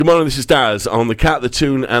Good morning, this is Daz on The Cat, The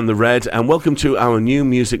Tune and The Red, and welcome to our New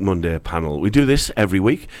Music Monday panel. We do this every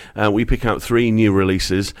week. We pick out 3 new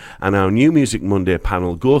releases, and our New Music Monday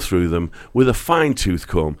panel go through them with a fine-tooth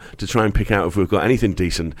comb to try and pick out if we've got anything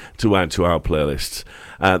decent to add to our playlists.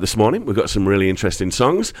 This morning, we've got some really interesting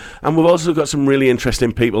songs, and we've also got some really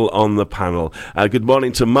interesting people on the panel. Good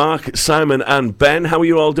morning to Mark, Simon and Ben. How are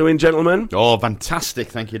you all doing, gentlemen? Oh, fantastic.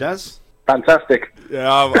 Thank you, Daz. Fantastic.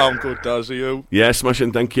 Yeah, I'm good, Daz. Are you? Yeah,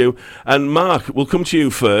 smashing, thank you. And Mark, we'll come to you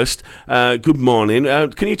first. Good morning.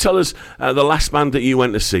 Can you tell us the last band that you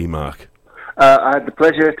went to see, Mark? I had the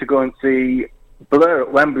pleasure to go and see Blur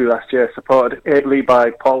at Wembley last year, supported ably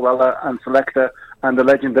by Paul Weller and Selector and the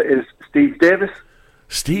legend that is Steve Davis.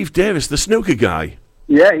 Steve Davis, the snooker guy.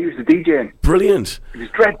 Yeah, he was the DJ. Brilliant. He was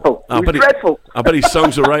dreadful. I bet his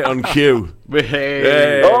songs are right on cue.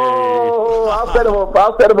 Hey. Oh, I'll set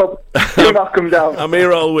him up. Do not come down. I'm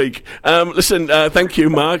here all week. Listen, thank you,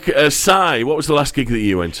 Mark. Si, what was the last gig that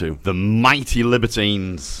you went to? The Mighty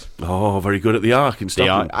Libertines. Oh, very good at the Ark in They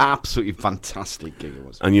Stockholm. are absolutely fantastic gig it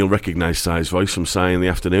was. And you'll recognise Si's voice from Si in the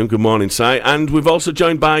afternoon. Good morning, Si. And we've also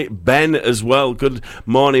joined by Ben as well. Good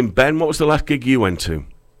morning, Ben. What was the last gig you went to?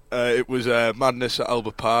 It was Madness at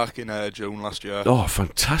Albert Park in June last year. Oh,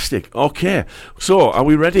 fantastic. Okay, so are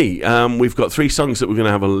we ready? We've got 3 songs that we're going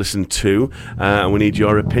to have a listen to, and we need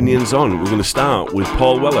your opinions on. We're going to start with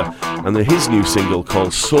Paul Weller and his new single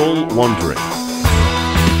called Soul Wandering.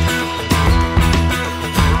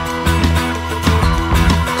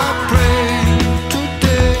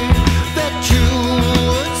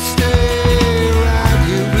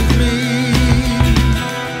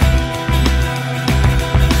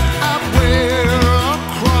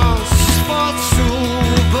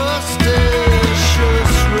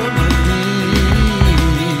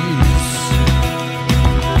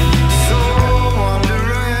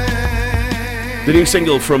 The new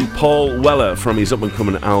single from Paul Weller from his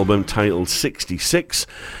up-and-coming album titled 66.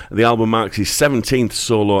 The album marks his 17th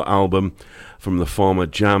solo album from the former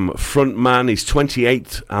Jam frontman, his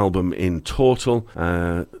 28th album in total,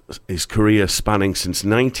 his career spanning since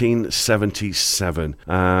 1977.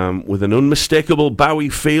 With an unmistakable Bowie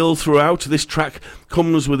feel throughout, this track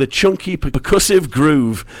comes with a chunky percussive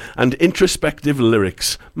groove and introspective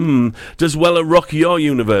lyrics. Does Weller rock your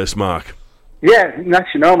universe, Mark? Yeah,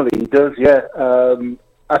 actually, normally he does, yeah.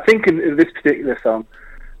 I think in this particular song,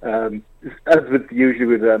 as with usually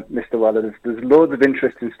with Mr. Weller, there's loads of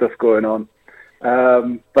interesting stuff going on.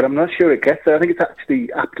 But I'm not sure it gets there. I think it's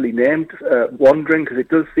actually aptly named Wandering, because it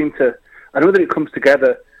does seem to... I know that it comes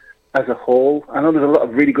together as a whole. I know there's a lot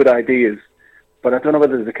of really good ideas, but I don't know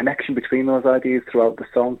whether there's a connection between those ideas throughout the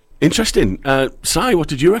song. Interesting. Si, what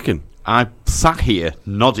did you reckon? I sat here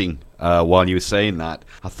nodding while you were saying that.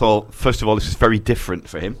 I thought, first of all, this is very different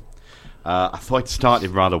for him. I thought it started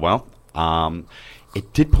rather well.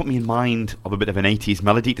 It did put me in mind of a bit of an 80s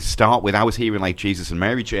melody to start with. I was hearing like Jesus and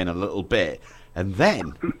Mary Jane a little bit. And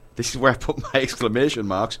then, this is where I put my exclamation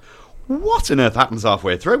marks, what on earth happens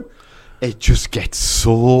halfway through? It just gets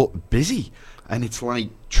so busy. And it's like,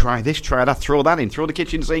 try this, try that, throw that in, throw the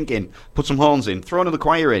kitchen sink in, put some horns in, throw another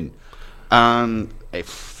choir in. And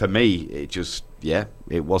for me, it just,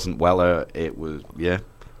 it wasn't Weller. It was,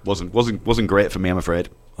 wasn't great for me, I'm afraid.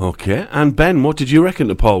 Okay, and Ben, what did you reckon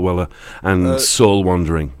to Paul Weller and Soul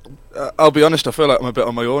Wandering? I'll be honest, I feel like I'm a bit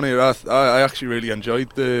on my own here. I actually really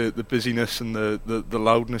enjoyed the busyness and the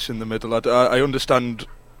loudness in the middle. I understand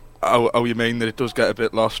how you mean that it does get a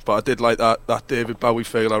bit lost, but I did like that David Bowie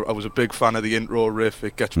feel. I was a big fan of the intro riff.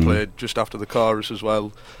 It gets played just after the chorus as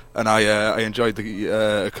well, and I enjoyed the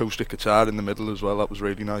acoustic guitar in the middle as well. That was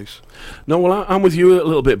really nice. No, well, I'm with you a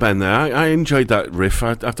little bit, Ben, there. I enjoyed that riff.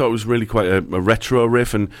 I thought it was really quite a retro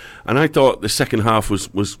riff, and I thought the second half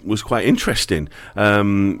was quite interesting.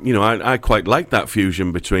 I quite liked that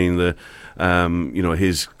fusion between the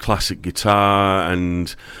his classic guitar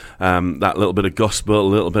and that little bit of gospel, a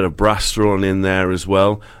little bit of brass thrown in there as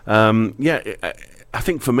well. I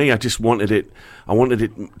think for me, I just wanted it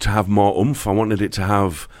to have more oomph. I wanted it to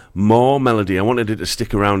have more melody. I wanted it to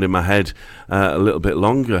stick around in my head a little bit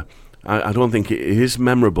longer. I don't think it is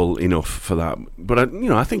memorable enough for that, but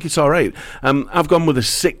I think it's all right. I've gone with a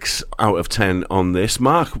 6 out of 10 on this.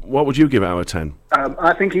 Mark, what would you give it out of 10?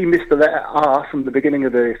 I think he missed the letter R from the beginning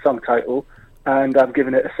of the song title, and I've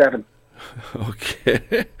given it a 7.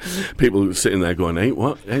 Okay. People sitting there going, hey,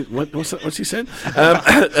 what? Hey, what's that? What's he saying?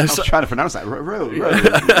 I was trying to pronounce that.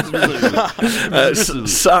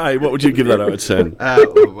 Si, what would you give that out of 10?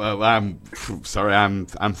 Well, I'm sorry, I'm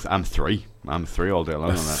 3. I'm 3 all day long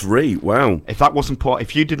A on that. 3, wow. If that wasn't Paul,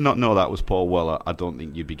 if you did not know that was Paul Weller, I don't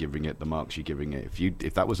think you'd be giving it the marks you're giving it.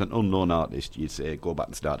 If that was an unknown artist, you'd say go back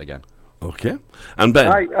and start again. Okay. And Ben?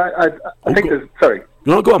 I think there's... Sorry.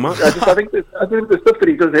 No, go on, Mark. I think the stuff that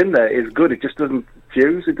he does in there is good. It just doesn't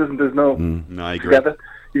fuse. There's no... No, I agree. Together.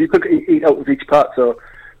 You could eat out of each part, so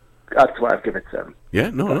that's why I've given it 7. Yeah,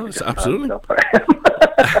 no, that's absolutely.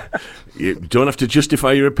 You don't have to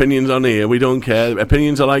justify your opinions on here. We don't care.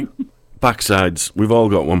 Opinions are like backsides. We've all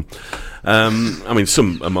got one. I mean,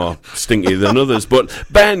 some are more stinky than others. But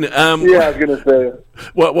Ben, yeah, I was going to say.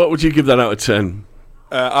 What would you give that out of 10?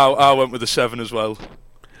 I went with a 7 as well.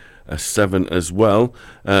 A 7 as well,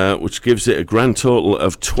 which gives it a grand total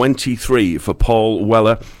of 23 for Paul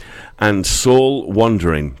Weller and Soul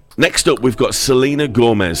Wandering. Next up, we've got Selena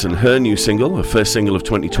Gomez and her new single, her first single of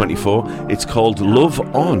 2024. It's called Love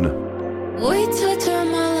On. Wait till I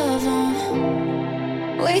turn my love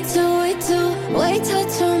on. Wait till I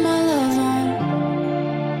turn my love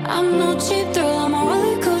on. I'm no cheap thrill, I'm a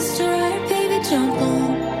roller coaster ride, baby, jump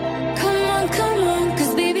on. Come on,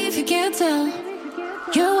 cause baby, if you can't tell,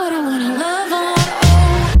 you're what I wanna love on.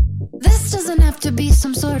 This doesn't have to be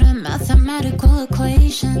some sort of mathematical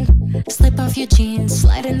equation. Slip off your jeans,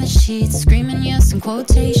 slide in the sheets, screaming yes in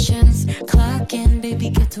quotations. Clock in, baby,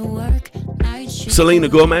 get to work. Selena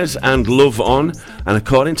Gomez and Love On, and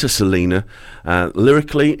according to Selena,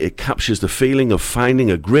 lyrically it captures the feeling of finding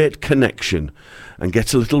a great connection and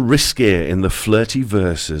gets a little risque in the flirty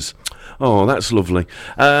verses. Oh, that's lovely.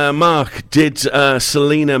 Mark, did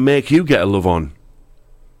Selena make you get a love on?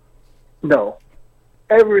 No.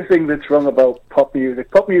 Everything that's wrong about pop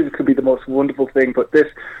music could be the most wonderful thing, but this,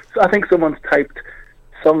 I think someone's typed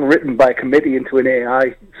song written by committee into an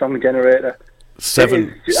AI song generator.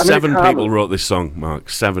 Seven people wrote this song, Mark.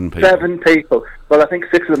 7 people. 7 people. Well, I think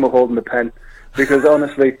 6 of them are holding the pen, because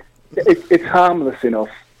honestly, it's harmless enough.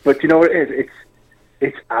 But you know what it is?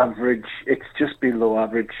 It's average. It's just below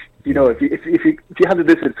average. You know, if you handed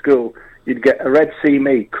this at school, you'd get a Red Sea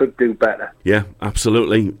Me could do better. Yeah,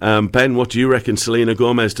 absolutely. Ben, what do you reckon? Selena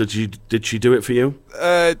Gomez, did she do it for you?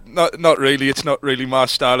 Not really. It's not really my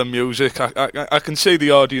style of music. I can see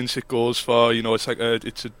the audience it goes for. You know, it's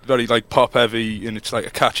a very like pop heavy and it's like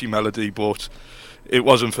a catchy melody, but it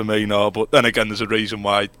wasn't for me, no. But then again, there's a reason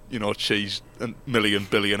why, you know, she's a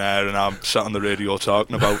billionaire and I'm sat on the radio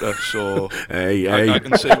talking about her. So hey. I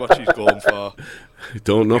can see what she's going for.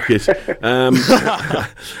 Don't knock it.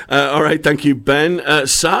 All right, thank you, Ben.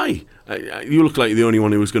 Si, you look like you're the only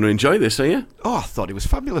one who was going to enjoy this, are you? Oh, I thought it was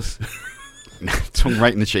fabulous. Tongue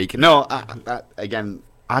right in the cheek. No, again,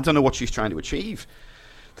 I don't know what she's trying to achieve.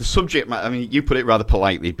 The subject matter, I mean, you put it rather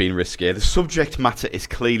politely, being risque. The subject matter is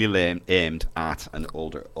clearly aimed at an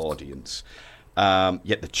older audience.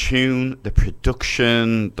 Yet the tune, the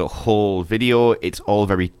production, the whole video, it's all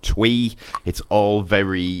very twee. It's all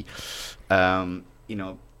very, you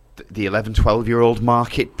know, the 11, 12-year-old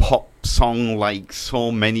market pop song, like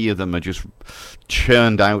so many of them are just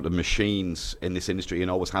churned out of machines in this industry and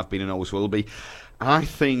always have been and always will be. I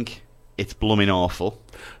think it's blooming awful,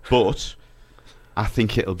 but I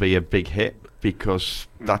think it'll be a big hit because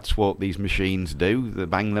that's what these machines do. They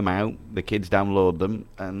bang them out, the kids download them,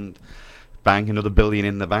 and bang, another billion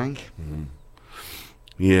in the bank. Mm.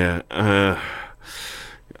 Yeah,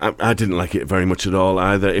 I didn't like it very much at all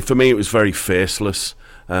either. For me, it was very faceless.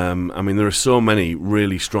 I mean, there are so many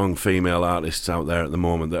really strong female artists out there at the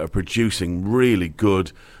moment that are producing really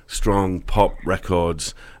good, strong pop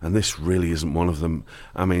records, and this really isn't one of them.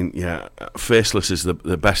 I mean, yeah, faceless is the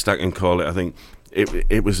best I can call it. I think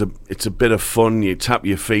it's a bit of fun. You tap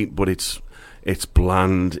your feet, but it's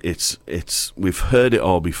bland. It's we've heard it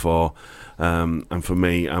all before, and for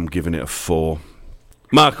me, I'm giving it a 4.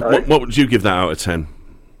 Mark, what would you give that out of 10?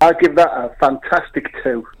 I'd give that a fantastic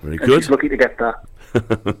 2. Very and good. She's lucky to get that.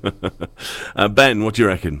 Ben, what do you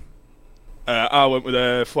reckon? I went with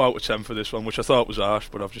a 4 out of 10 for this one, which I thought was harsh,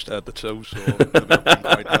 but I've just heard the 2, so maybe I've been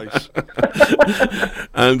quite nice.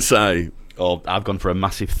 And say, I've gone for a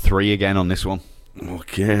massive 3 again on this one.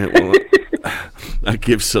 Okay, well, that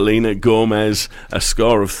gives Selena Gomez a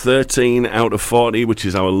score of 13 out of 40, which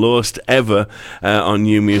is our lowest ever on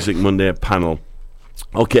New Music Monday panel.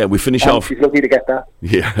 Okay, we finish off. She's lucky to get that.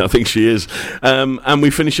 Yeah, I think she is. And we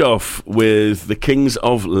finish off with the Kings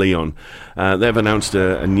of Leon. They've announced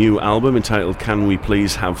a new album entitled Can We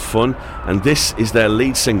Please Have Fun? And this is their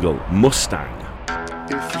lead single, Mustang.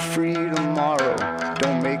 If you're free tomorrow,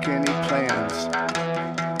 don't make any plans.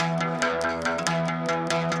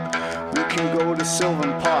 We can go to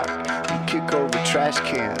Sylvan Park and kick over trash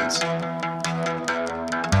cans.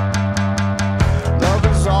 Love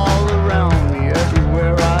is all around me,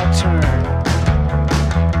 everywhere I turn.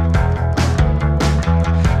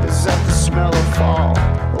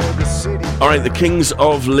 Alright, the Kings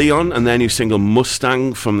of Leon and their new single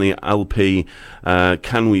Mustang from the LP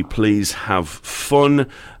Can We Please Have Fun,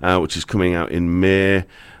 which is coming out in May.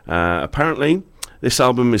 Apparently, this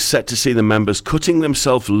album is set to see the members cutting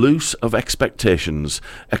themselves loose of expectations,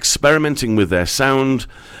 experimenting with their sound,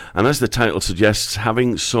 and as the title suggests,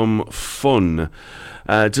 having some fun.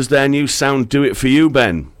 Does their new sound do it for you,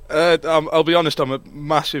 Ben? I'll be honest, I'm a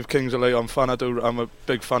massive Kings of Leon fan. I'm a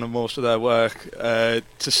big fan of most of their work. To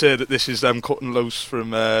say that this is them cutting loose from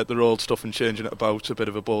their old stuff and changing it about, a bit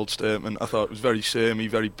of a bold statement. I thought it was very samey,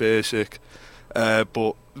 very basic,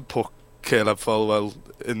 but put Caleb Folwell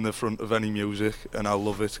in the front of any music and I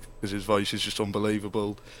love it because his voice is just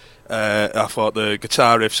unbelievable. I thought the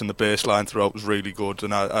guitar riffs and the bass line throughout was really good,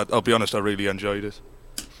 and I'll be honest, I really enjoyed it.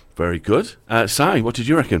 Very good. Si, what did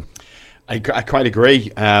you reckon? I quite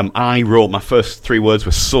agree. I wrote my first 3 words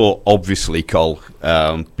were so obviously, Cole,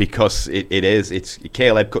 because it's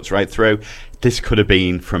Caleb cuts right through. This could have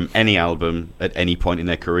been from any album at any point in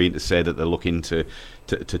their career. To say that they're looking to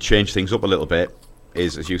change things up a little bit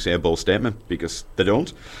is, as you say, a bold statement, because they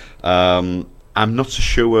don't. I'm not so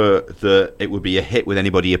sure that it would be a hit with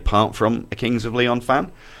anybody apart from a Kings of Leon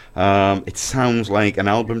fan. It sounds like an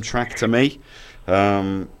album track to me,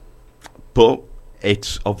 but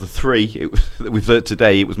it's, of the 3 that we've heard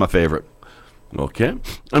today, it was my favourite. Okay.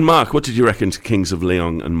 And Mark, what did you reckon to Kings of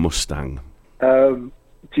Leon and Mustang? Do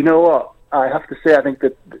you know what? I have to say, I think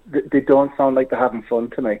that they don't sound like they're having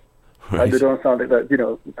fun to me. Right. They don't sound like that.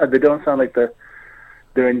 They don't sound like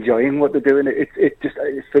they're enjoying what they're doing.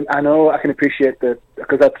 I know I can appreciate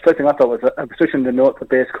because the first thing I thought was, especially when the note the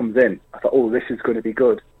bass comes in, I thought, oh, this is going to be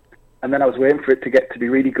good. And then I was waiting for it to get to be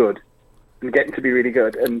really good, and getting to be really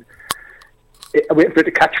good, and I waited for it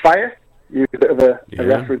to catch fire. Use a bit of a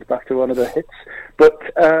reference back to one of the hits, but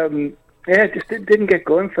it just didn't get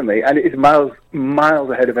going for me, and it is miles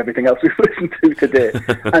ahead of everything else we've listened to today,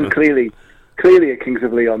 and clearly a Kings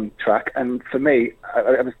of Leon track. And for me,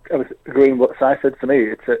 I was agreeing with what Si said. For me,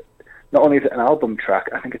 it's not only is it an album track,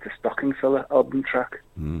 I think it's a stocking filler album track.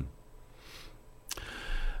 Mm.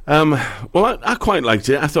 Well, I quite liked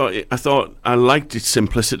it. I thought I liked its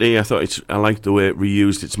simplicity. I liked the way it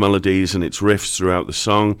reused its melodies and its riffs throughout the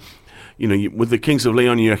song. With the Kings of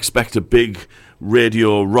Leon, you expect a big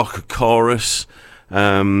radio rock chorus,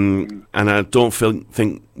 and I don't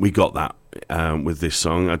think we got that with this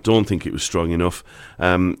song. I don't think it was strong enough.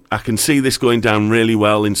 I can see this going down really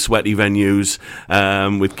well in sweaty venues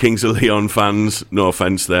with Kings of Leon fans. No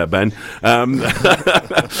offence there, Ben. But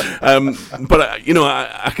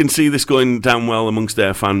I can see this going down well amongst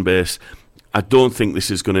their fan base. I don't think this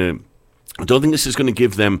is going to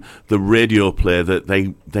give them the radio play that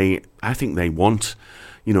I think they want.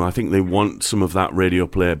 I think they want some of that radio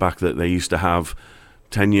play back that they used to have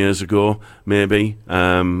 10 years ago, maybe.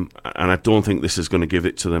 And I don't think this is going to give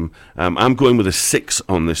it to them. I'm going with a 6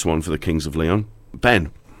 on this one for the Kings of Leon.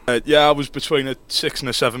 Ben? I was between a 6 and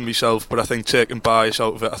a 7 myself, but I think taking bias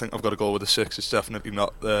out of it, I think I've got to go with a 6. It's definitely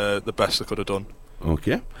not the best I could have done.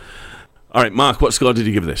 Okay. All right, Mark, what score did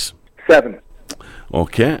you give this? 7.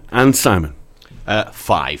 Okay. And Simon?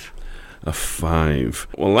 5. A 5.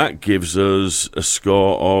 Well, that gives us a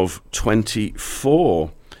score of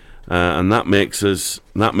 24. And that makes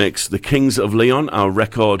the Kings of Leon our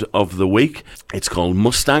record of the week. It's called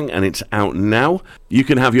Mustang, and it's out now. You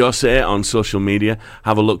can have your say on social media.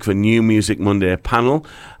 Have a look for New Music Monday panel.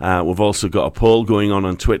 We've also got a poll going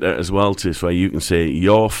on Twitter as well, so you can say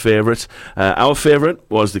your favourite. Our favourite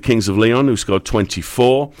was the Kings of Leon, who scored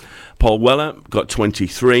 24. Paul Weller got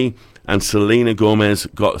 23. And Selena Gomez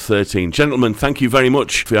got 13. Gentlemen, thank you very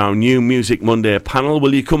much for our New Music Monday panel.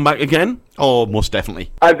 Will you come back again? Oh, most definitely.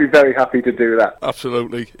 I'd be very happy to do that.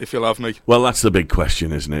 Absolutely, if you'll have me. Well, that's the big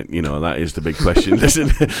question, isn't it? That is the big question. Listen,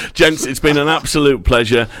 gents, it's been an absolute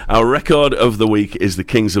pleasure. Our record of the week is the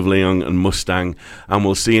Kings of Leon and Mustang, and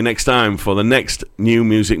we'll see you next time for the next New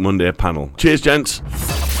Music Monday panel. Cheers, gents.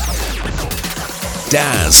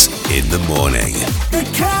 Daz in the morning. The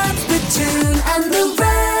cat, the tune, and the